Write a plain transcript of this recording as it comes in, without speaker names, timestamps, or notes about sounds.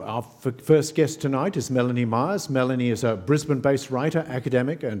Our first guest tonight is Melanie Myers. Melanie is a Brisbane-based writer,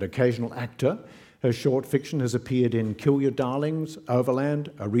 academic and occasional actor. Her short fiction has appeared in Kill Your Darlings,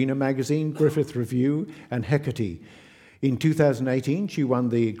 Overland, Arena Magazine, Griffith Review and Hecate. In 2018, she won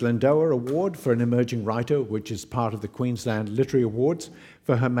the Glendower Award for an Emerging Writer, which is part of the Qld Literary Awards,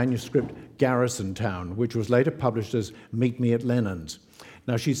 for her manuscript Garrison Town, which was later published as Meet Me at Lennon's.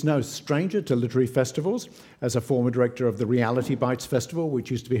 Now, she's no stranger to literary festivals as a former director of the Reality Bites Festival,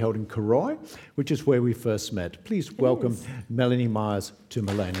 which used to be held in Courier, which is where we first met. Please welcome Melanie Myers to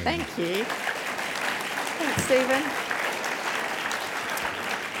Millennium. Thank you. Thanks, Stephen.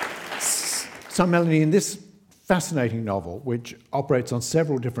 So, Melanie, in this fascinating novel, which operates on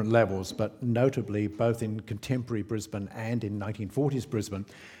several different levels, but notably both in contemporary Brisbane and in 1940s Brisbane,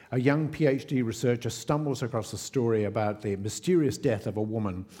 a young PhD researcher stumbles across a story about the mysterious death of a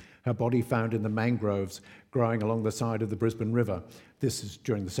woman, her body found in the mangroves growing along the side of the Brisbane River. This is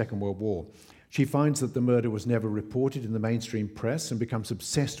during the Second World War. She finds that the murder was never reported in the mainstream press and becomes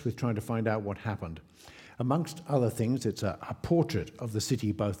obsessed with trying to find out what happened. Amongst other things, it's a portrait of the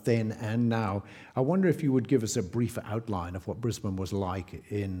city both then and now. I wonder if you would give us a brief outline of what Brisbane was like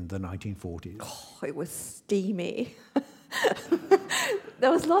in the 1940s. Oh, it was steamy.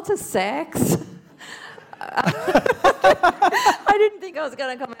 There was lots of sex. I didn't think I was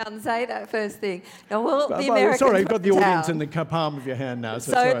going to come out and say that first thing. No, well, the Americans. Sorry, I've got the audience town. in the palm of your hand now.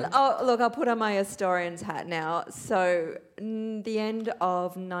 So look, I'll put on my historian's hat now. So, the end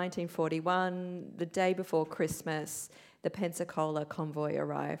of 1941, the day before Christmas, the Pensacola convoy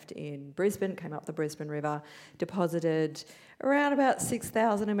arrived in Brisbane, came up the Brisbane River, deposited around about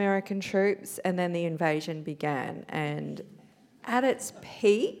 6,000 American troops, and then the invasion began. And at its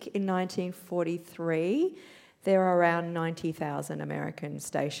peak in 1943, there are around 90,000 Americans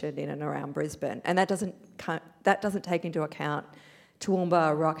stationed in and around Brisbane, and that doesn't take into account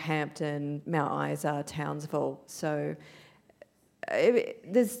Toowoomba, Rockhampton, Mount Isa, Townsville. So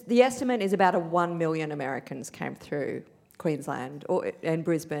the estimate is about 1 million Americans came through Queensland and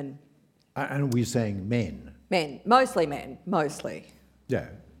Brisbane. And we're saying men? Men, mostly. Yeah.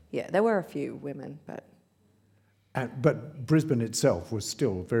 Yeah, there were a few women, but... But Brisbane itself was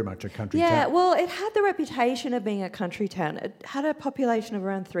still very much a country town. Yeah, well, it had the reputation of being a country town. It had a population of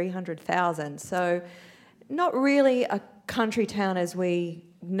around 300,000, so not really a country town as we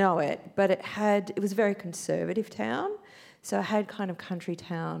know it, but it was a very conservative town, so it had kind of country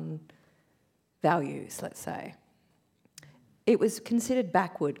town values, let's say. It was considered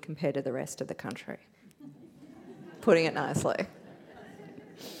backward compared to the rest of the country, putting it nicely.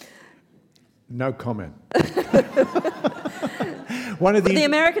 No comment. The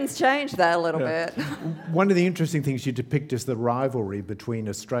Americans changed that a little bit. One of the interesting things you depict is the rivalry between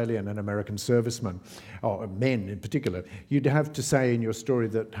Australian and American servicemen, or men in particular. You'd have to say in your story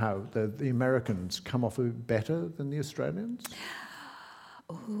that how the Americans come off a bit better than the Australians?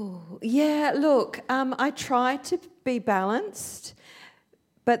 Ooh, yeah, look, I tried to be balanced,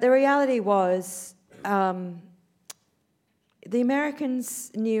 but the reality was... the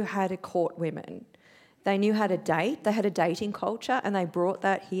Americans knew how to court women. They knew how to date. They had a dating culture, and they brought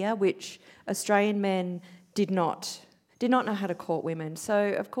that here, which Australian men did not know how to court women.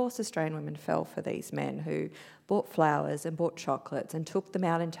 So, of course, Australian women fell for these men who bought flowers and bought chocolates and took them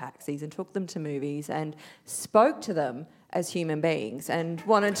out in taxis and took them to movies and spoke to them as human beings and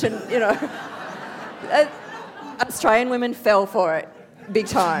wanted to, Australian women fell for it big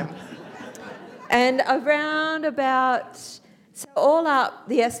time. And around about... So all up,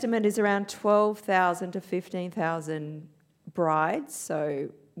 the estimate is around 12,000 to 15,000 brides, so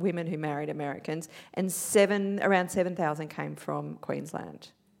women who married Americans, and around 7,000 came from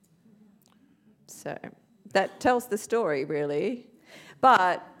Queensland. So that tells the story, really.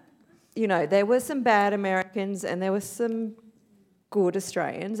 But, there were some bad Americans and there were some good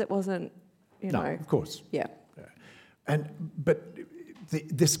Australians. It wasn't, No, of course. Yeah. But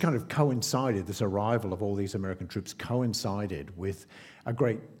this kind of coincided, this arrival of all these American troops coincided with a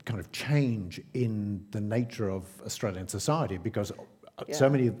great kind of change in the nature of Australian society, because so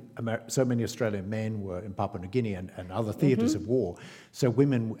many Australian men were in Papua New Guinea and other theatres of war, so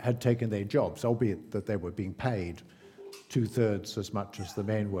women had taken their jobs, albeit that they were being paid 2/3 as much as the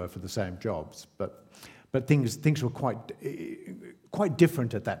men were for the same jobs. But things were quite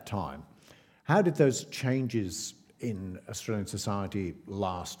different at that time. How did those changes in Australian society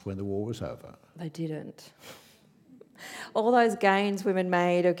last when the war was over? They didn't. All those gains women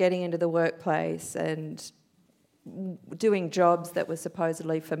made of getting into the workplace and doing jobs that were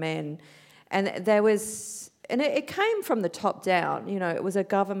supposedly for men, and there was and it came from the top down. You know, it was a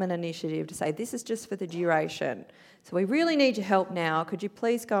government initiative to say, this is just for the duration. So we really need your help now. Could you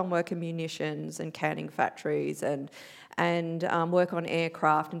please go and work in munitions and canning factories and work on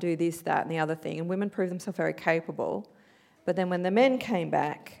aircraft and do this, that and the other thing. And women proved themselves very capable. But then when the men came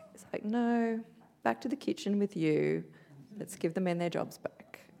back, it's like, no, back to the kitchen with you. Let's give the men their jobs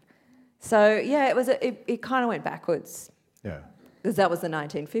back. So, yeah, it kind of went backwards. Yeah. Because that was the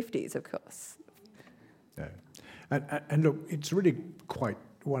 1950s, of course. Yeah. And look, it's really quite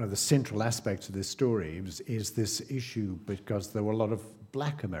one of the central aspects of this story is this issue, because there were a lot of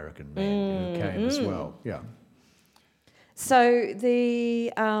black American men who came as well. Yeah. So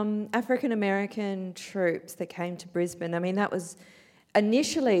the African American troops that came to Brisbane, I mean, that was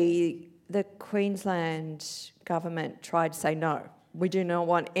initially the Queensland government tried to say, no, we do not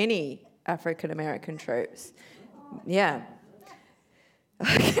want any African American troops. Yeah.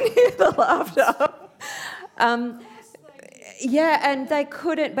 I can hear the laughter. Yeah, and they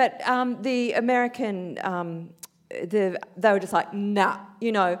couldn't, but the American, they were just like, nah,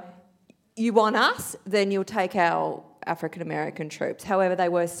 you know, you want us, then you'll take our African American troops. However, they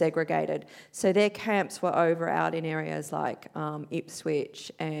were segregated. So their camps were over out in areas like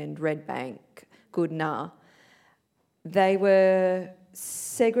Ipswich and Redbank, Goodna. They were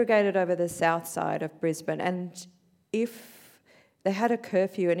segregated over the south side of Brisbane, and if they had a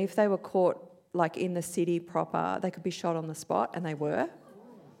curfew, and if they were caught like in the city proper, they could be shot on the spot, and they were.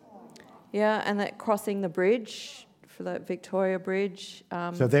 Yeah, and that crossing the bridge for the Victoria Bridge.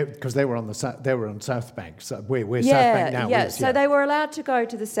 So because they were on South Bank, so where South Bank now is. So they were allowed to go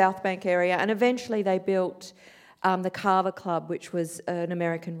to the South Bank area, and eventually they built the Carver Club, which was an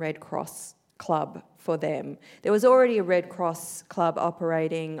American Red Cross club for them. There was already a Red Cross club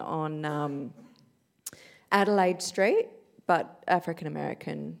operating on Adelaide Street, but African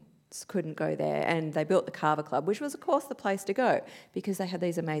Americans couldn't go there, and they built the Carver Club, which was, of course, the place to go because they had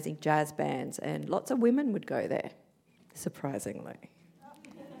these amazing jazz bands, and lots of women would go there, surprisingly.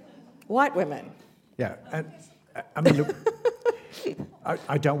 White women. Yeah, and I mean, look,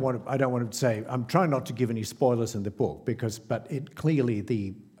 I don't want to say, I'm trying not to give any spoilers in the book but it clearly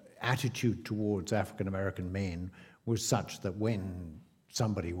the attitude towards African American men was such that when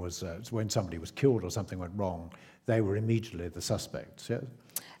somebody was killed or something went wrong, they were immediately the suspects. Yeah.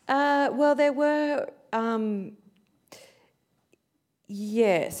 Well, there were,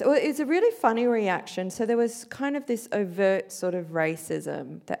 yes. Well, it's a really funny reaction. So there was kind of this overt sort of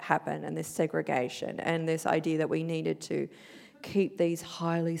racism that happened, and this segregation, and this idea that we needed to keep these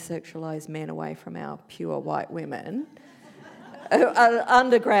highly sexualised men away from our pure white women.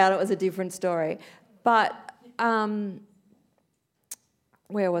 Underground, it was a different story. But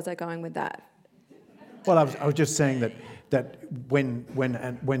where was I going with that? Well, I was just saying that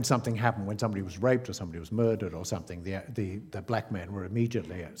when something happened, when somebody was raped or somebody was murdered or something, the black men were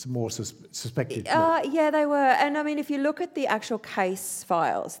immediately more suspected. Yeah, they were. And I mean, if you look at the actual case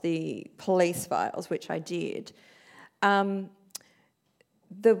files, the police files, which I did, the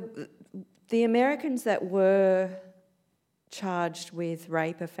Americans that were charged with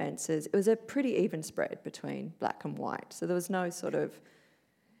rape offences, it was a pretty even spread between black and white. So there was no sort of...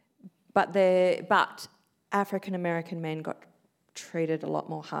 But African American men got treated a lot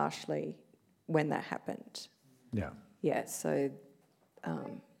more harshly when that happened. Yeah. Yeah, so... by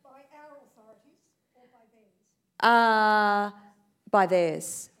our authorities or by theirs? By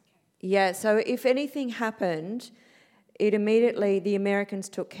theirs. Yeah, so if anything happened, it immediately, the Americans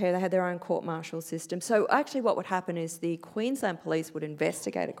took care, they had their own court-martial system. So actually what would happen is the Queensland police would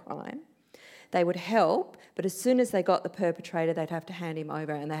investigate a crime, they would help, but as soon as they got the perpetrator, they'd have to hand him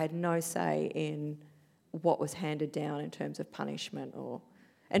over, and they had no say in what was handed down in terms of punishment or...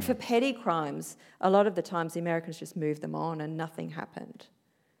 And for petty crimes, a lot of the times the Americans just moved them on and nothing happened.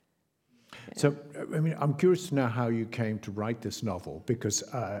 Yeah. So, I mean, I'm curious to know how you came to write this novel, because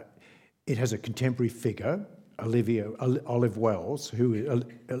it has a contemporary figure, Olivia Wells,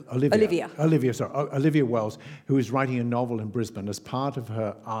 Olivia Wells, who is writing a novel in Brisbane as part of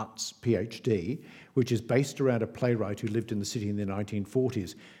her arts PhD, which is based around a playwright who lived in the city in the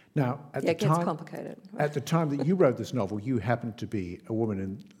 1940s. Now, at the time that you wrote this novel, you happened to be a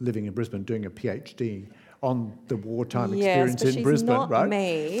woman living in Brisbane doing a PhD on the wartime experience in Brisbane, not right?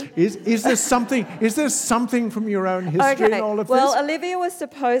 Me. Is there something from your own history in all of this? Well, Olivia was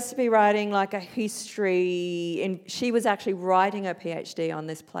supposed to be writing like a history, and she was actually writing her PhD on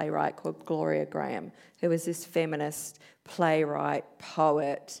this playwright called Gloria Graham, who was this feminist playwright,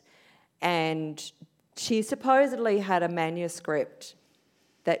 poet, and she supposedly had a manuscript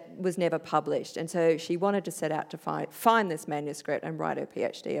that was never published, and so she wanted to set out to find this manuscript and write her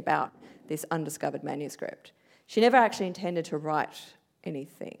PhD about this undiscovered manuscript. She never actually intended to write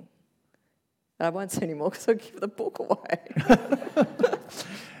anything. But I won't say anymore because I'll give the book away.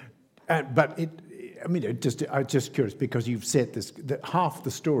 I'm just curious because you've said this. That half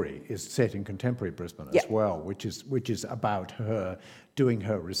the story is set in contemporary Brisbane as well, which is about her doing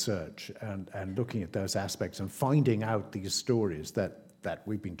her research and looking at those aspects and finding out these stories that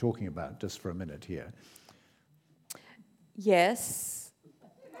we've been talking about just for a minute here. Yes.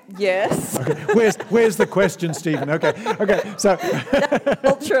 Yes. Okay. Where's the question, Stephen? Okay. So that's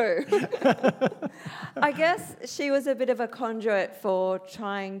all true. I guess she was a bit of a conduit for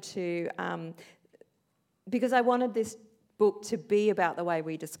trying to, because I wanted this book to be about the way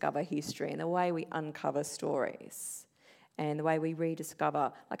we discover history and the way we uncover stories and the way we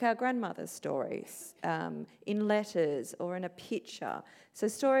rediscover, like our grandmother's stories, in letters or in a picture. So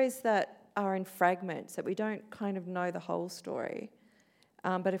stories that are in fragments, that we don't kind of know the whole story.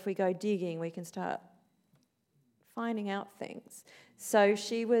 But if we go digging, we can start finding out things. So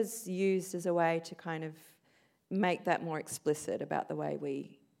she was used as a way to kind of make that more explicit about the way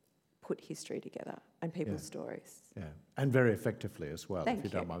we put history together and people's stories. Yeah, and very effectively as well, Thank if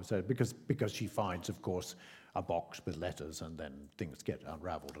you don't mind saying, because she finds, of course, a box with letters and then things get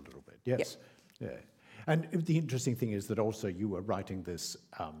unravelled a little bit. Yes. Yep. Yeah. And the interesting thing is that also you were writing this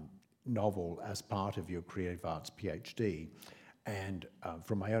novel as part of your creative arts PhD. And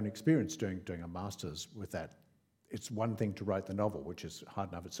from my own experience doing a master's with that, it's one thing to write the novel, which is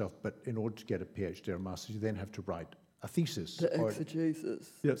hard enough itself, but in order to get a PhD or a master's, you then have to write a thesis. The exegesis.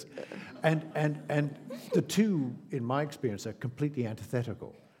 Yes. And the two, in my experience, are completely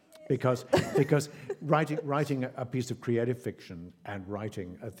antithetical. Because writing a piece of creative fiction and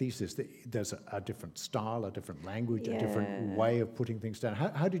writing a thesis, there's a different style, a different language, a different way of putting things down.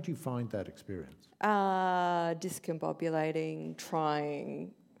 How did you find that experience? Discombobulating,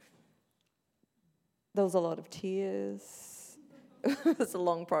 trying. There was a lot of tears. It was a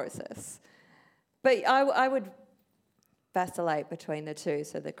long process. But I would vacillate between the two,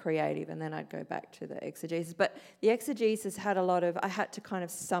 so the creative, and then I'd go back to the exegesis. But the exegesis had I had to kind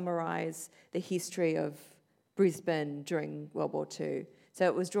of summarise the history of Brisbane during World War II. So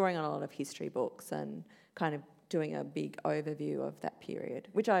it was drawing on a lot of history books and kind of doing a big overview of that period,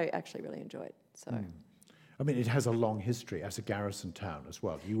 which I actually really enjoyed. So, I mean, it has a long history as a garrison town as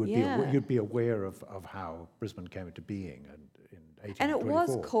well. You would you'd be aware of how Brisbane came into being in 1824. And it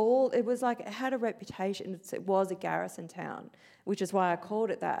was called, it was like, it had a reputation. It was a garrison town, which is why I called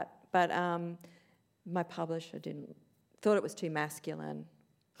it that. But my publisher thought it was too masculine,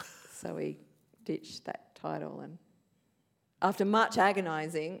 so we ditched that title. And after much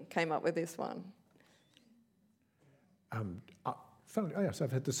agonising, came up with this one. Yes,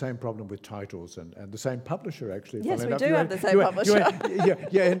 I've had the same problem with titles and the same publisher, actually. Yes, we do have the same publisher.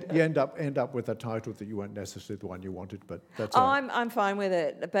 You end up with a title that you weren't necessarily the one you wanted, but that's all right. I'm fine with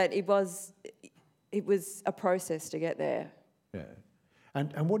it, but it was a process to get there. Yeah.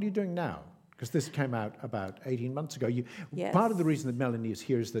 And what are you doing now? Because this came out about 18 months ago. Yes. Part of the reason that Melanie is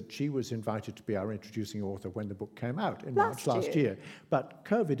here is that she was invited to be our introducing author when the book came out in March last year. But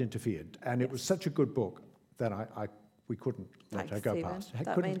COVID interfered, and it was such a good book that we couldn't let her go past.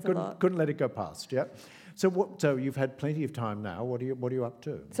 Couldn't let it go past. Yeah. So you've had plenty of time now. What are you up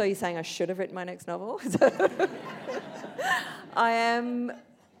to? So you're saying I should have written my next novel? I am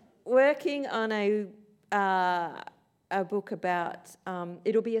working on a book about.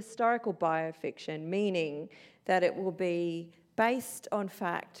 It'll be historical biofiction, meaning that it will be based on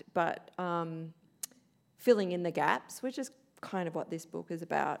fact, but filling in the gaps, which is kind of what this book is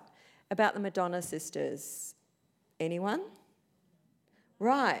about the Madonna sisters. Anyone?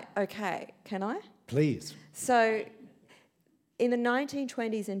 Right, okay. Can I? Please. So, in the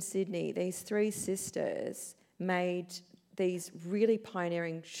 1920s in Sydney, these three sisters made these really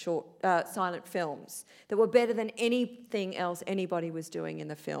pioneering short, silent films that were better than anything else anybody was doing in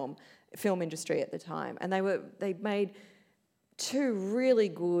the film industry at the time. And they made two really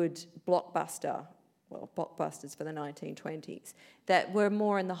good blockbusters for the 1920s that were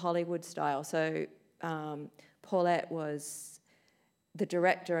more in the Hollywood style. So, Paulette was the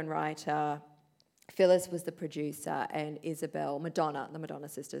director and writer, Phyllis was the producer, and Isabel, Madonna, the Madonna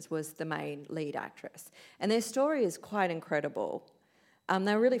sisters, was the main lead actress. And their story is quite incredible.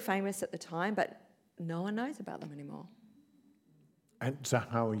 They were really famous at the time, but no one knows about them anymore. And so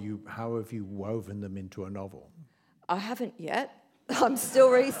how have you woven them into a novel? I haven't yet. I'm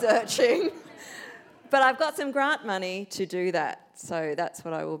still researching. But I've got some grant money to do that, so that's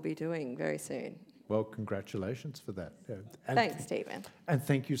what I will be doing very soon. Well, congratulations for that. Thanks, Stephen. And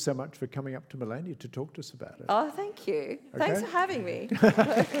thank you so much for coming up to Melania to talk to us about it. Oh, thank you. Okay. Thanks for having me.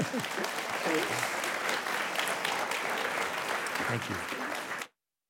 Thank you.